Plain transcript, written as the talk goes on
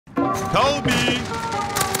Kobe.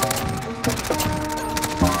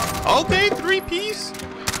 Okay, 3-piece.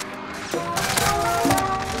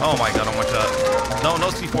 Oh my god, how much that? No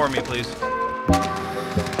C4 me, please.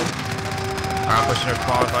 Alright, I'm pushing her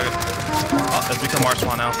spawn. Oh, let's become our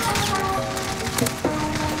spawn now.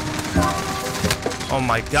 Oh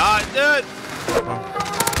my god, dude.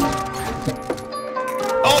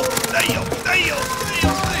 Oh, damn.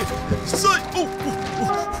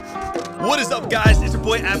 What is up, guys? It's your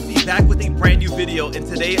boy Apathy back with a brand new video, and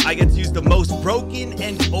today I get to use the most broken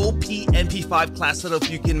and OP MP5 class setup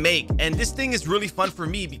you can make. And this thing is really fun for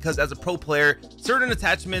me because as a pro player, certain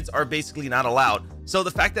attachments are basically not allowed. So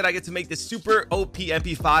the fact that I get to make this super OP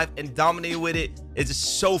MP5 and dominate with it is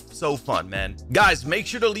just so fun, man. Guys, make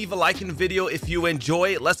sure to leave a like in the video if you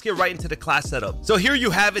enjoy it. Let's get right into the class setup. So here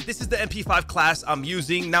you have it. This is the MP5 class I'm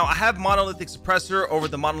using. Now I have monolithic suppressor over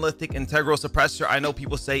the monolithic integral suppressor. I know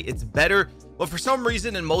people say it's better, but for some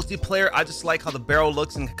reason in multiplayer, I just like how the barrel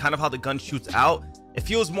looks and kind of how the gun shoots out. It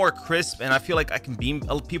feels more crisp and I feel like I can beam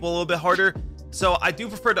people a little bit harder. So I do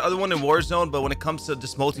prefer the other one in Warzone, but when it comes to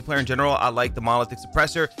just multiplayer in general, I like the monolithic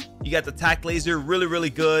suppressor. You got the tac laser, really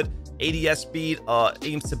good. ADS speed,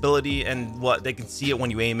 aim stability, and what they can see it when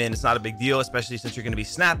you aim in. It's not a big deal, especially since you're going to be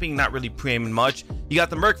snapping, not really pre-aiming much. You got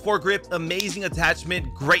the Merc foregrip, amazing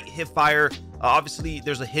attachment, great hip fire. Obviously,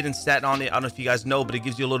 there's a hidden stat on it. I don't know if you guys know, but it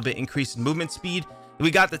gives you a little bit increase in movement speed. We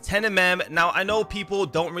got the 10mm. Now, I know people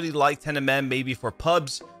don't really like 10mm maybe for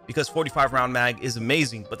pubs because 45 round mag is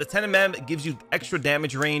amazing, but the 10mm gives you extra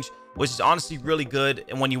damage range, which is honestly really good.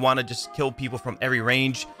 And when you want to just kill people from every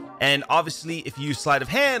range, and obviously if you use sleight of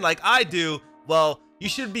hand like I do, well, you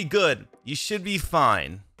should be good. You should be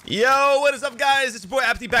fine. Yo, what is up, guys? It's your boy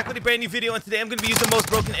Apathy back with a brand new video, and today I'm going to be using the most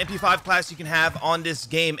broken MP5 class you can have on this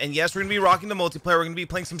game. And yes, we're going to be rocking the multiplayer. We're going to be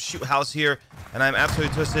playing some shoot house here, and I'm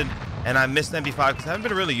absolutely twisted, and I missed MP5 because I haven't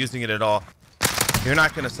been really using it at all. You're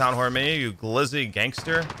not going to sound horror me, you glizzy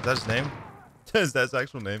gangster. Is that his name? Is that his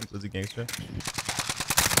actual name? Glizzy gangster?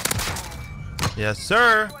 Yes,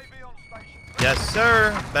 sir. Yes,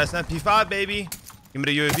 sir. Best MP5, baby. Give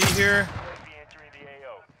me the UAV here.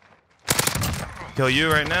 Kill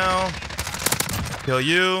you right now. Kill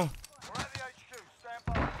you.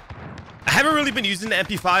 I haven't really been using the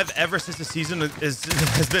MP5 ever since the season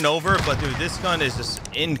has been over, but dude, this gun is just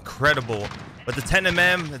incredible. But the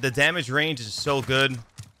 10mm, the damage range is so good.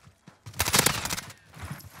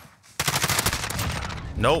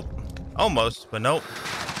 Nope. Almost, but nope.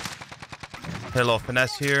 Hit a little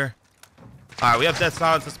finesse here. All right, we have dead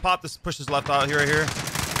silence. Let's pop this, push this left out here, right here.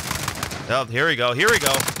 Oh, here we go. Here we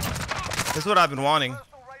go. This is what I've been wanting.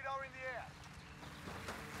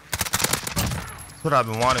 That's what I've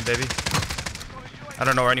been wanting, baby. I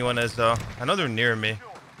don't know where anyone is, though. I know they're near me.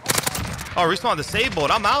 Oh, respawn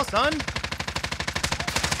disabled. I'm out, son.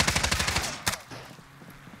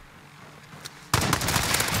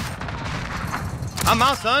 I'm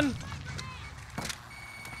out, son.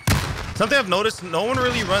 Something I've noticed, no one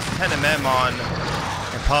really runs 10mm on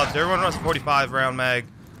in pubs. Everyone runs 45 round mag.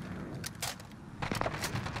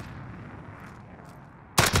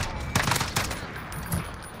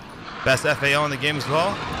 Best FAO in the game as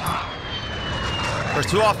well. We're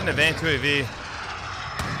too often advanced UAV.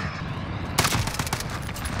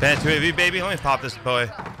 Advanced UAV, baby. Let me pop this boy.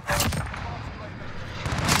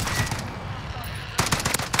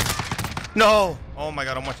 No! Oh my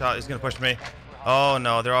god, I'm watch out. He's gonna push me. Oh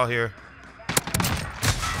no, they're all here.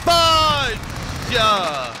 Fudge!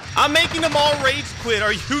 I'm making them all rage quit.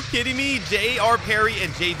 Are you kidding me? J.R. Perry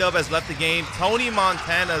and J-Dub has left the game. Tony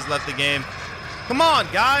Montana has left the game. Come on,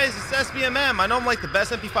 guys. It's SBMM. I know I'm like the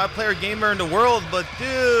best MP5 player gamer in the world, but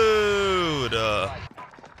dude. Oh,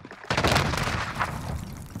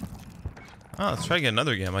 let's try to get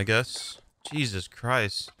another game, I guess. Jesus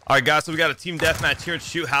Christ. All right, guys, so we got a team deathmatch here at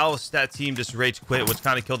Shoot House. That team just rage quit, which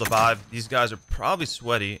kind of killed the vibe. These guys are probably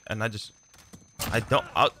sweaty, and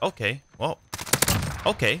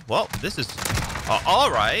okay, well, this is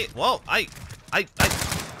all right. Well, I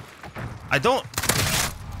don't.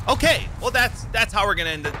 Okay, well, that's how we're gonna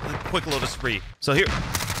end the quick little spree. So here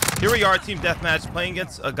we are, team deathmatch, playing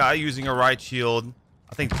against a guy using a riot shield.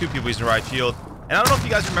 I think two people using a riot shield. And I don't know if you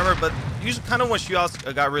guys remember, but usually kind of when Shoot House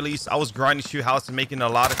got released, I was grinding Shoot House and making a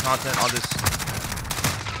lot of content on this.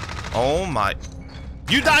 Oh my.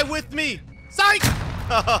 You die with me. Psych.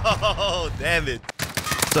 Oh, damn it.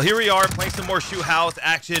 So here we are playing some more Shoot House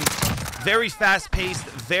action. Very fast paced,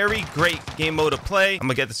 very great game mode to play. I'm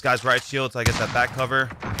gonna get this guy's riot shield so I get that back cover.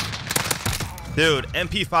 Dude,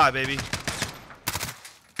 MP5, baby.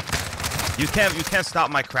 You can't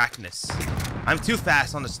stop my crackness. I'm too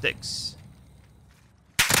fast on the sticks.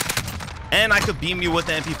 And I could beam you with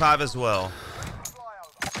the MP5 as well.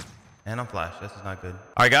 And I'm flash. This is not good.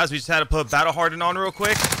 All right, guys. We just had to put battle hardened on real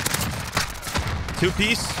quick.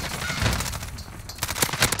 2-piece.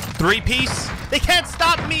 3-piece. They can't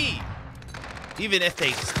stop me. Even if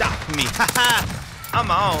they stop me. Haha. I'm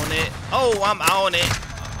on it. Oh, I'm on it.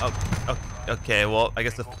 Oh, okay, well, I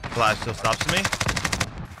guess the flash still stops me.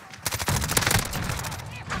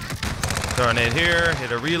 Throwing it here.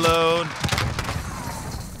 Hit a reload.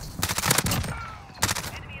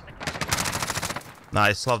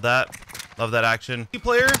 Nice. Love that. Love that action.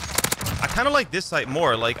 Player, I kind of like this site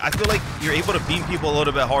more. Like, I feel like you're able to beam people a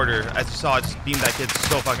little bit harder. As you saw, I just beamed that kid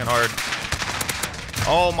so fucking hard.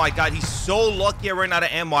 Oh my god, he's so lucky I ran out of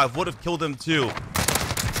ammo. I would have killed him too.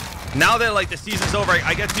 Now that like the season's over,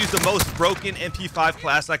 I get to use the most broken MP5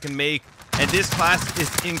 class I can make. And this class is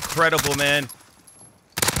incredible, man.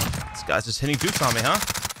 This guy's just hitting dukes on me, huh?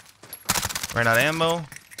 Ran out of ammo.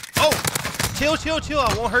 Oh! Chill, chill, chill.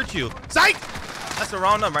 I won't hurt you. Psych! That's the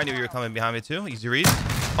wrong number. I knew you were coming behind me too. Easy read.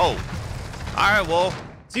 Oh. Alright, well.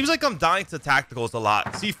 Seems like I'm dying to tacticals a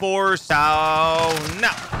lot. C4, so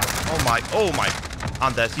now. Oh my, oh my.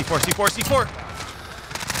 I'm dead. C4, C4, C4.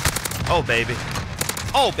 Oh, baby.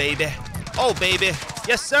 Oh, baby. Oh, baby.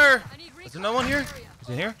 Yes, sir. Is there no one here? Is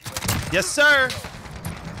it here? Yes, sir. Is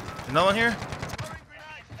there no one here?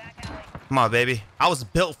 Come on, baby. I was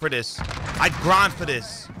built for this. I grind for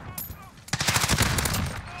this.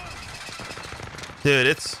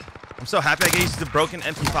 Dude, I'm so happy I get used to the broken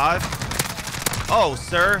MP5. Oh,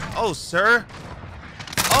 sir. Oh, sir.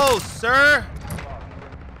 Oh, sir.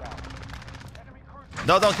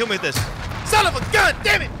 No, don't kill me with this. Son of a gun,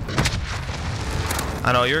 damn it.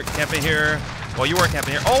 I know, you're camping here. Well, you were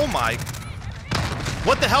camping here. Oh, my.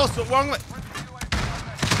 What the hell is wrong with...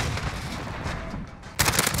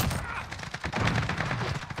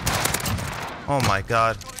 Oh, my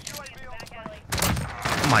God.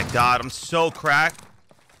 Oh, my God. I'm so cracked.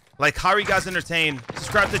 Like, how are you guys entertained?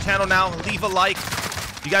 Subscribe to the channel now. Leave a like.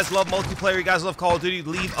 If you guys love multiplayer, you guys love Call of Duty,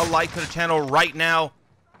 leave a like to the channel right now.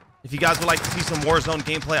 If you guys would like to see some Warzone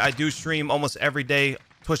gameplay, I do stream almost every day.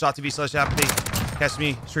 Twitch.tv/Apathy. Catch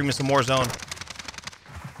me streaming some Warzone.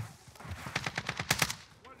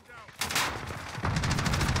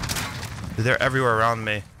 Dude, they're everywhere around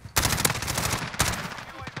me.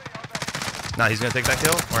 Nah, he's gonna take that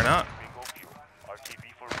kill or not?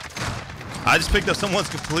 I just picked up someone's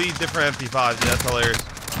complete different MP5. Dude, that's hilarious.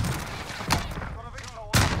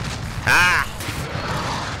 Ah!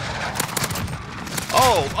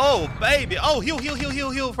 Oh, oh, baby. Oh, heal, heal, heal,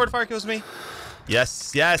 heal, heal before the fire kills me.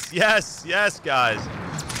 Yes, yes, yes, yes, guys.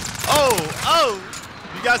 Oh, oh.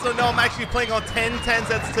 You guys don't know I'm actually playing on 10-10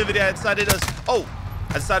 sensitivity. I decided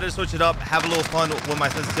to switch it up, have a little fun with my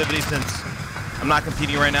sensitivity since I'm not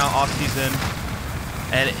competing right now, off season.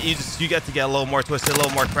 And you get to get a little more twisted, a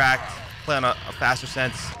little more cracked, play on a faster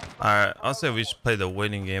sense. All right, I'll say we should play the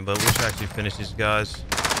winning game, but we should actually finish these guys.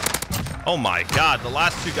 Oh my God, the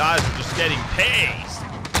last two guys are just getting paced.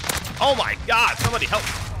 Oh my God, somebody help.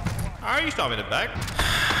 All right, you shot me in the back.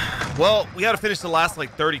 Well, we got to finish the last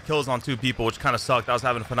like 30 kills on 2 people, which kind of sucked. I was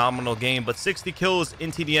having a phenomenal game, but 60 kills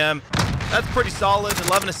in TDM. That's pretty solid.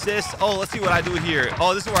 11 assists. Oh, let's see what I do here.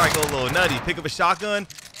 Oh, this is where I go a little nutty. Pick up a shotgun.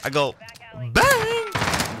 I go bang.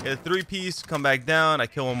 Get a 3-piece. Come back down. I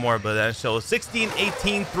kill one more, but that shows 16,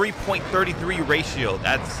 18, 3.33 ratio.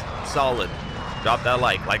 That's solid. Drop that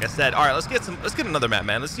like I said. All right, let's get another map,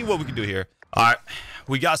 man. Let's see what we can do here. All right,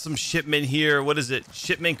 we got some shipment here. What is it?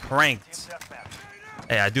 Shipment cranked.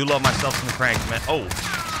 Hey, I do love myself some cranked, man. Oh.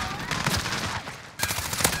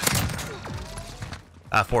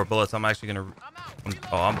 I have 4 bullets. I'm actually gonna.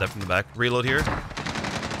 I'm dead from the back. Reload here.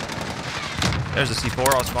 There's a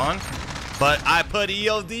C4. I'll spawn. But I put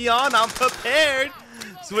EOD on. I'm prepared.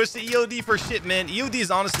 Switch to EOD for shipment. EOD is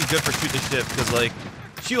honestly good for shoot the ship because like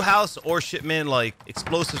shoot house or shipment, like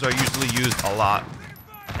explosives are usually used a lot.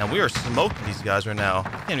 And we are smoking these guys right now. I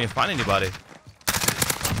can't even find anybody.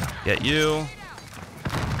 Get you.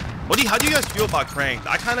 How do you guys feel about cranked?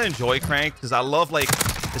 I kind of enjoy cranked because I love like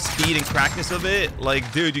the speed and crackness of it. Like,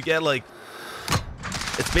 dude, you get like,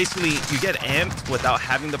 it's basically you get amped without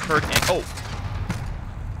having the perk. And oh,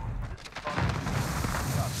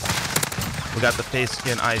 we got the face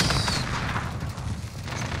skin ice.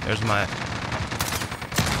 There's my.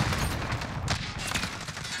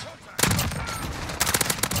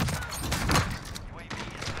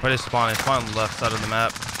 Where they spawn? They spawn on the left side of the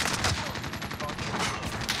map.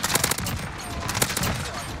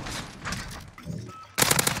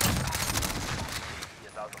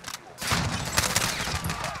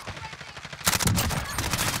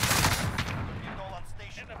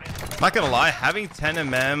 Not gonna lie, having 10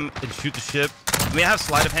 mm and shoot the ship. I mean, I have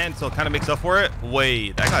sleight of hand, so it kind of makes up for it.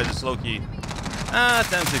 Wait, that guy's just low key. It's an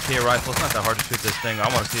M6K rifle. It's not that hard to shoot this thing. I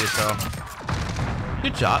want to see it though.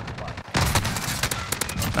 Good job.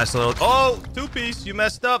 Nice little. Oh, 2-piece. You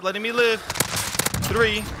messed up. Letting me live.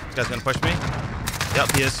 3. This guy's gonna push me.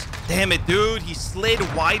 Yep, he is. Damn it, dude. He slid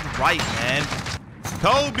wide right, man.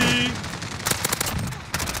 Kobe.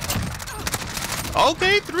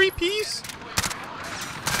 Okay, 3-piece.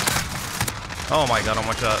 Oh my god, how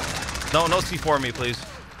much no C4 me, please.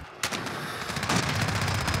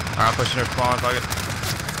 Alright, I'm pushing their spawn.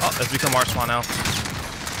 Oh, that's become our spawn now.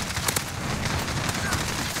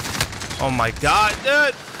 Oh my god,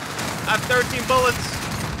 dude! I have 13 bullets.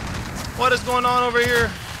 What is going on over here?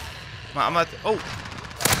 I'm at oh.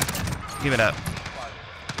 Give me that.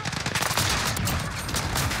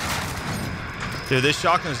 Dude, this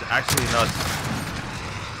shotgun is actually nuts.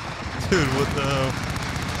 Dude, what the hell?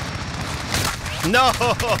 No,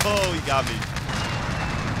 he got me.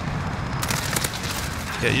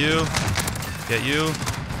 Get you. Get you.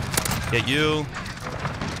 Get you.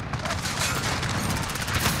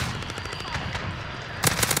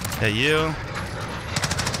 Get you.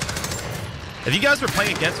 If you guys were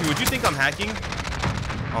playing against me, would you think I'm hacking?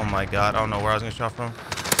 Oh my god, I don't know where I was gonna shot from.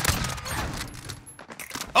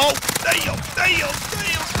 Oh, damn.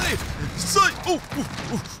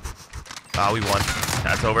 Ah, we won.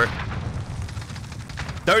 That's over.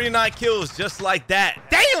 39 kills just like that.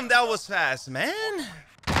 Damn, that was fast, man.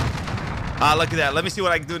 Ah, look at that. Let me see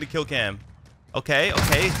what I can do to kill cam. Okay.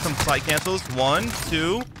 Some slight cancels. 1,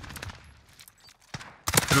 2,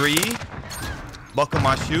 3. Buckle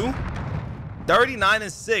my shoe. 39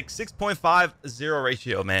 and 6. 6.50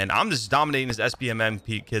 ratio, man. I'm just dominating this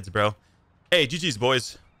SBMM kids, bro. Hey, GG's,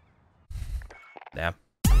 boys. Yeah.